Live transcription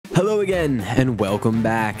Hello again, and welcome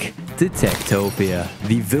back to Tektopia,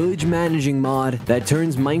 the village managing mod that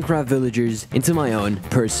turns Minecraft villagers into my own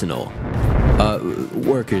personal,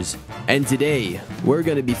 workers. And today, we're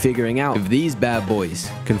gonna be figuring out if these bad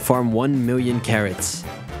boys can farm 1 million carrots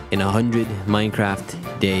in 100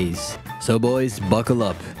 Minecraft days. So boys, buckle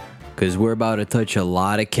up, cause we're about to touch a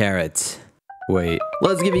lot of carrots. Wait,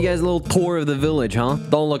 let's give you guys a little tour of the village, huh?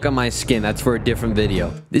 Don't look at my skin, that's for a different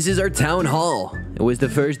video. This is our town hall. It was the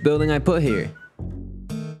first building I put here,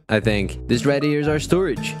 I think. This right here is our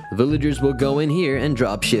storage. Villagers will go in here and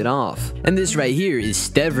drop shit off. And this right here is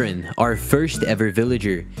Stevrin, our first ever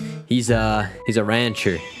villager. He's a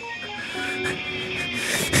rancher.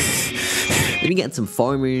 Then we got some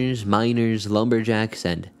farmers, miners, lumberjacks,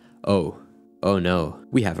 and oh no,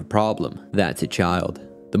 we have a problem. That's a child.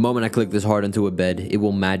 The moment I click this heart onto a bed, it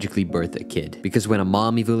will magically birth a kid. Because when a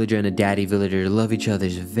mommy villager and a daddy villager love each other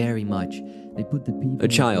very much, they put the people... A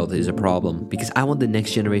child is a problem, because I want the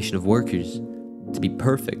next generation of workers to be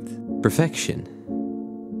perfect. Perfection.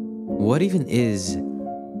 What even is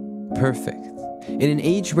perfect? In an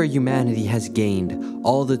age where humanity has gained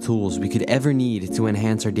all the tools we could ever need to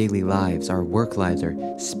enhance our daily lives, our work lives,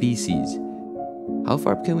 our species, how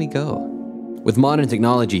far can we go? With modern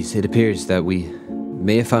technologies, it appears that we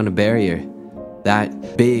may have found a barrier.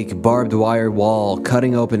 That big barbed wire wall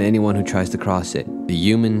cutting open anyone who tries to cross it. The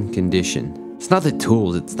human condition. It's not the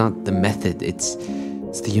tools, it's not the method, it's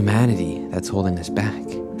the humanity that's holding us back.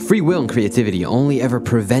 Free will and creativity only ever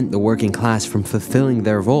prevent the working class from fulfilling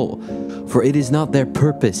their role, for it is not their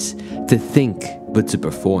purpose to think, but to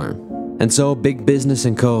perform. And so Big Business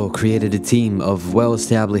 & Co. created a team of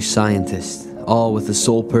well-established scientists, all with the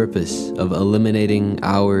sole purpose of eliminating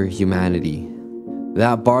our humanity.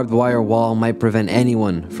 That barbed wire wall might prevent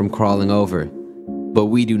anyone from crawling over, but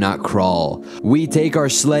we do not crawl. We take our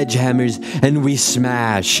sledgehammers and we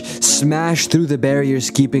smash through the barriers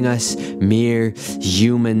keeping us mere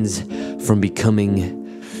humans from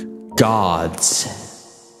becoming gods.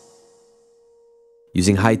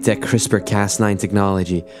 Using high-tech CRISPR-Cas9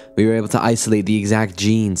 technology, we were able to isolate the exact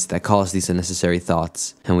genes that cause these unnecessary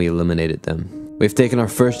thoughts, and we eliminated them. We've taken our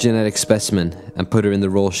first genetic specimen and put her in the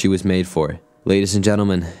role she was made for. Ladies and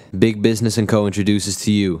gentlemen, Big Business & Co. introduces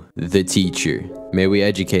to you the teacher. May we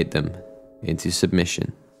educate them into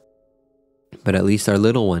submission. But at least our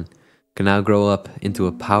little one can now grow up into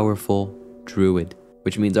a powerful druid,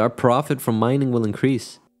 which means our profit from mining will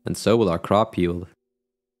increase, and so will our crop yield.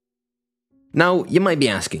 Now, you might be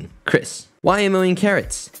asking, Chris, why 1 million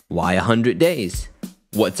carrots? Why 100 days?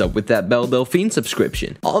 What's up with that Belle Delphine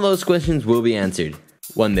subscription? All those questions will be answered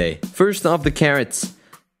one day. First off, the carrots.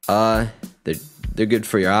 They're good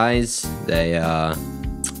for your eyes. They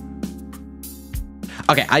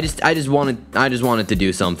okay, I just wanted to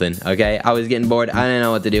do something, okay? I was getting bored, I didn't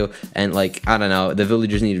know what to do, and like, I don't know, the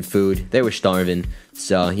villagers needed food. They were starving.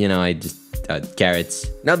 So, you know, I just carrots.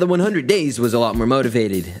 Now the 100 days was a lot more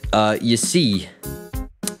motivated. You see,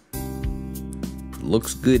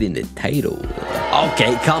 looks good in the title.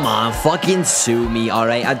 Okay, come on, fucking sue me,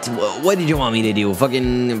 alright? What did you want me to do?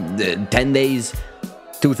 Fucking 10 days?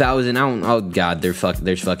 2,000, oh god, there's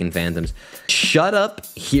fucking phantoms. Shut up,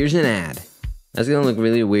 here's an ad. That's gonna look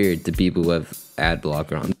really weird to people who have ad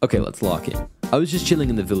blocker on. Okay, let's lock in. I was just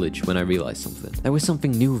chilling in the village when I realized something. There was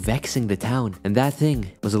something new vexing the town, and that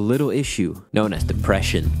thing was a little issue known as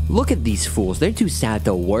depression. Look at these fools, they're too sad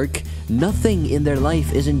to work. Nothing in their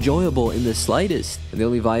life is enjoyable in the slightest. And the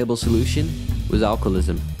only viable solution was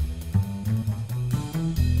alcoholism.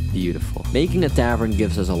 Beautiful. Making a tavern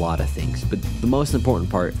gives us a lot of things, but the most important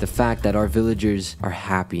part, the fact that our villagers are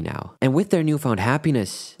happy now. And with their newfound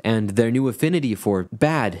happiness and their new affinity for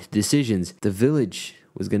bad decisions, the village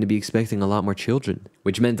was going to be expecting a lot more children,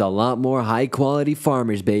 which meant a lot more high-quality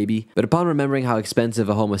farmers, baby. But upon remembering how expensive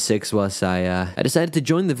a home of 6 was, I decided to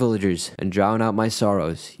join the villagers and drown out my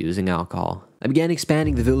sorrows using alcohol. I began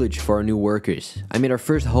expanding the village for our new workers. I made our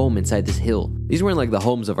first home inside this hill. These weren't like the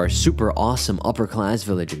homes of our super awesome upper-class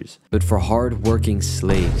villagers, but for hard-working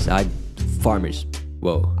slaves. Farmers.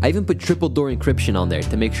 Whoa. I even put triple door encryption on there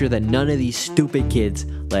to make sure that none of these stupid kids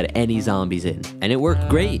let any zombies in. And it worked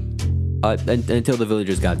great. Until the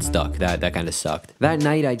villagers got stuck. That kind of sucked. That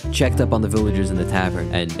night, I checked up on the villagers in the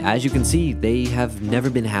tavern, and as you can see, they have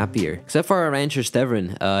never been happier. Except for our rancher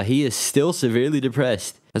Stevrin, he is still severely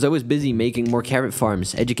depressed. As I was busy making more carrot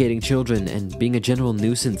farms, educating children, and being a general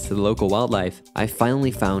nuisance to the local wildlife, I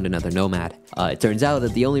finally found another nomad. It turns out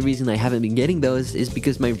that the only reason I haven't been getting those is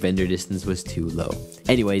because my render distance was too low.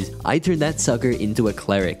 Anyways, I turned that sucker into a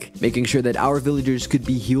cleric, making sure that our villagers could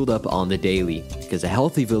be healed up on the daily, because a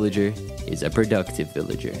healthy villager is a productive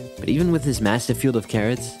villager. But even with this massive field of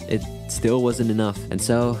carrots, it still wasn't enough, and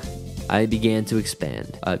so I began to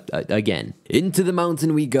expand. Again. Into the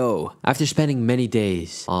mountain we go. After spending many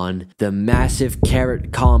days on the massive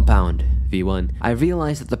carrot compound, V1, I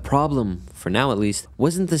realized that the problem, for now at least,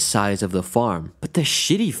 wasn't the size of the farm, but the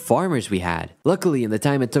shitty farmers we had. Luckily, in the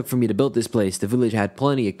time it took for me to build this place, the village had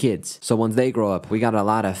plenty of kids, so once they grow up, we got a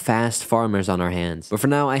lot of fast farmers on our hands. But for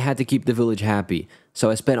now, I had to keep the village happy, so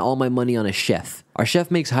I spent all my money on a chef. Our chef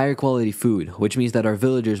makes higher quality food, which means that our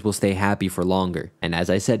villagers will stay happy for longer. And as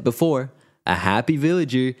I said before, a happy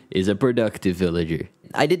villager is a productive villager.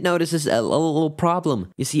 I did notice this a little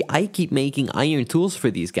problem. You see, I keep making iron tools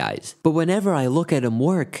for these guys, but whenever I look at them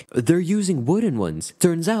work, they're using wooden ones.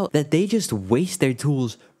 Turns out that they just waste their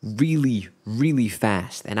tools really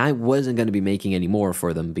fast, and I wasn't going to be making any more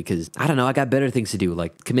for them because, I don't know, I got better things to do,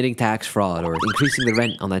 like committing tax fraud or increasing the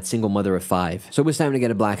rent on that single mother of 5. So it was time to get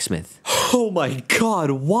a blacksmith. Oh my god,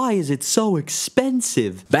 why is it so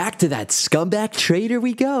expensive? Back to that scumbag trader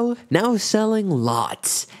we go. Now selling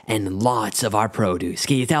lots and lots of our produce.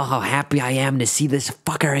 Can you tell how happy I am to see this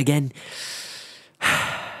fucker again?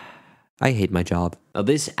 I hate my job. Now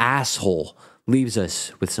this asshole leaves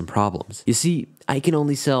us with some problems. You see, I can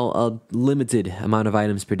only sell a limited amount of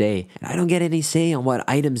items per day, and I don't get any say on what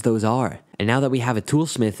items those are. And now that we have a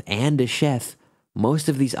toolsmith and a chef, most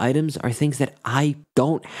of these items are things that I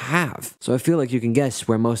don't have. So I feel like you can guess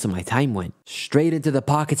where most of my time went. Straight into the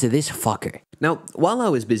pockets of this fucker. Now, while I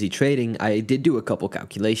was busy trading, I did do a couple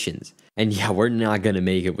calculations. And yeah, we're not gonna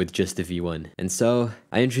make it with just the V1. And so,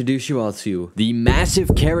 I introduce you all to the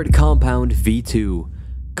massive carrot compound V2.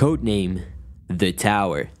 Codename The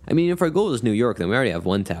Tower. I mean, if our goal is New York, then we already have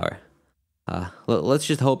one tower. Let's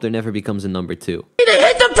just hope there never becomes a number 2.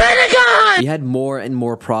 Hit the Pentagon! We had more and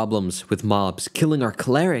more problems with mobs killing our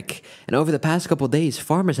cleric, and over the past couple days,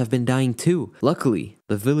 farmers have been dying too. Luckily,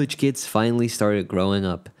 the village kids finally started growing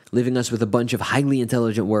up, leaving us with a bunch of highly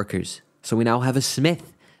intelligent workers. So we now have a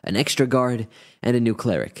smith, an extra guard, and a new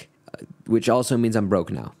cleric. Which also means I'm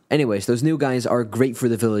broke now. Anyways, those new guys are great for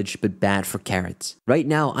the village, but bad for carrots. Right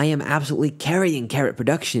now, I am absolutely carrying carrot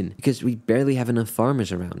production, because we barely have enough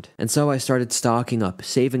farmers around. And so I started stocking up,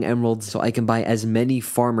 saving emeralds so I can buy as many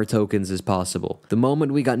farmer tokens as possible. The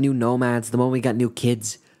moment we got new nomads, the moment we got new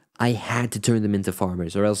kids, I had to turn them into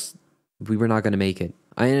farmers, or else we were not going to make it.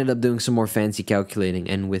 I ended up doing some more fancy calculating,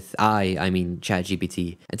 and with I mean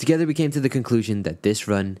ChatGPT. And together we came to the conclusion that this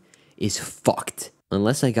run is fucked.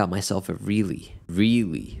 Unless I got myself a really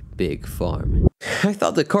big farm. I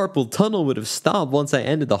thought the carpal tunnel would have stopped once I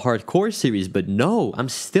ended the hardcore series, but no, I'm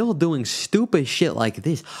still doing stupid shit like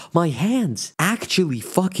this. My hands actually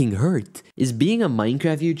fucking hurt. Is being a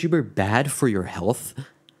Minecraft YouTuber bad for your health?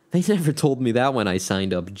 They never told me that when I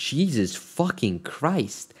signed up. Jesus fucking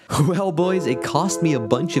Christ. Well, boys, it cost me a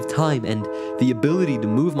bunch of time and the ability to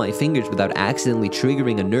move my fingers without accidentally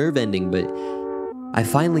triggering a nerve ending, but I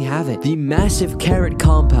finally have it. The massive carrot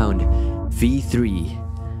compound,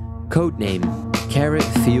 V3. Codename, Carrot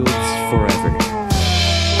Fields Forever.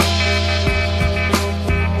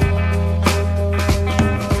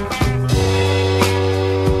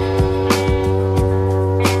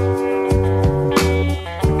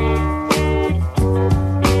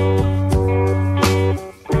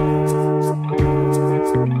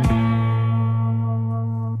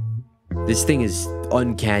 This thing is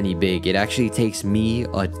uncanny big. It actually takes me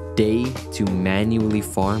a day to manually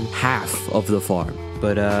farm half of the farm.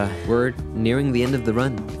 But we're nearing the end of the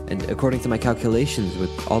run, and according to my calculations with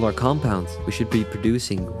all our compounds, we should be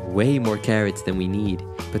producing way more carrots than we need.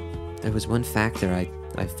 But there was one factor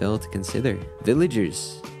I failed to consider.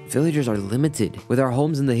 Villagers. Villagers are limited. With our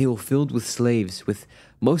homes in the hill filled with slaves, with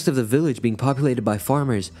most of the village being populated by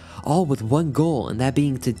farmers, all with one goal, and that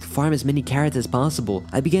being to farm as many carrots as possible,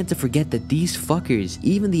 I began to forget that these fuckers,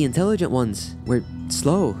 even the intelligent ones, were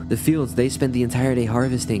slow. The fields they spent the entire day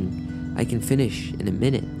harvesting, I can finish in a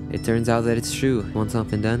minute. It turns out that it's true. Want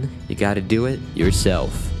something done? You gotta do it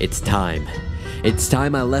yourself. It's time. It's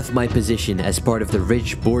time I left my position as part of the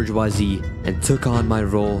rich bourgeoisie and took on my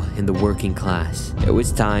role in the working class. It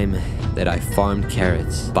was time that I farmed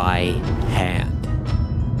carrots by hand.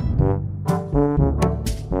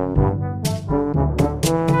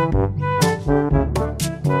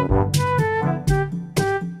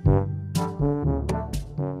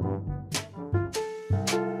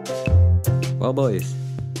 Well, boys,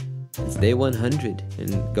 day 100,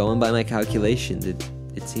 and going by my calculations, it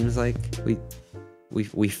seems like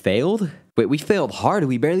we failed. Wait, we failed hard.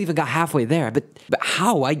 We barely even got halfway there. But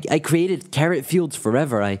how? I created carrot fields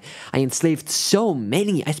forever. I enslaved so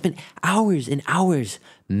many. I spent hours and hours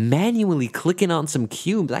manually clicking on some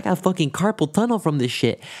cubes. I got fucking carpal tunnel from this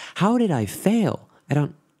shit. How did I fail? I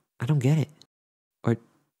don't get it. Or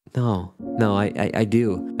no, I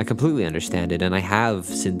do. I completely understand it, and I have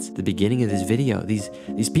since the beginning of this video.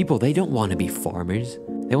 These people, they don't want to be farmers.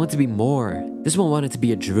 They want to be more. This one wanted to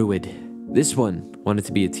be a druid. This one wanted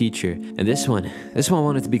to be a teacher, and this one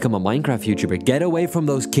wanted to become a Minecraft YouTuber. Get away from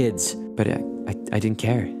those kids. But I didn't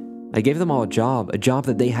care. I gave them all a job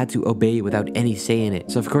that they had to obey without any say in it.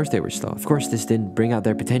 So of course they were slow. Of course this didn't bring out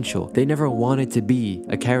their potential. They never wanted to be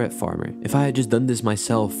a carrot farmer. If I had just done this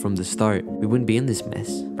myself from the start, we wouldn't be in this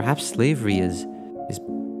mess. Perhaps slavery is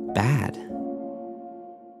bad.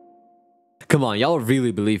 Come on, y'all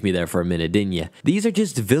really believed me there for a minute, didn't ya? These are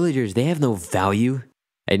just villagers. They have no value.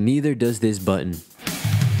 And neither does this button.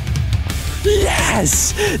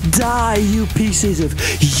 Yes! Die, you pieces of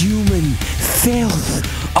human filth!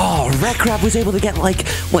 Oh, Wreckcraft was able to get like,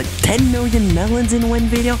 what, 10 million melons in one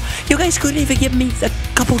video? You guys couldn't even give me a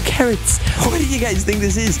couple carrots. What do you guys think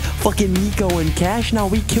this is? Fucking Nico and Cash? Now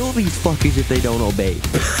we kill these fuckers if they don't obey.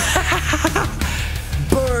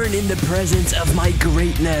 Burn in the presence of my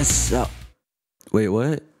greatness. Oh. Wait,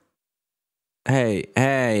 what?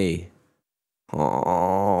 Hey.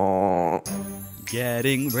 Oh.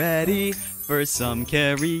 Getting ready for some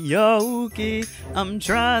karaoke. I'm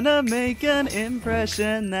trying to make an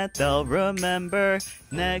impression that they'll remember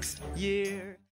next year.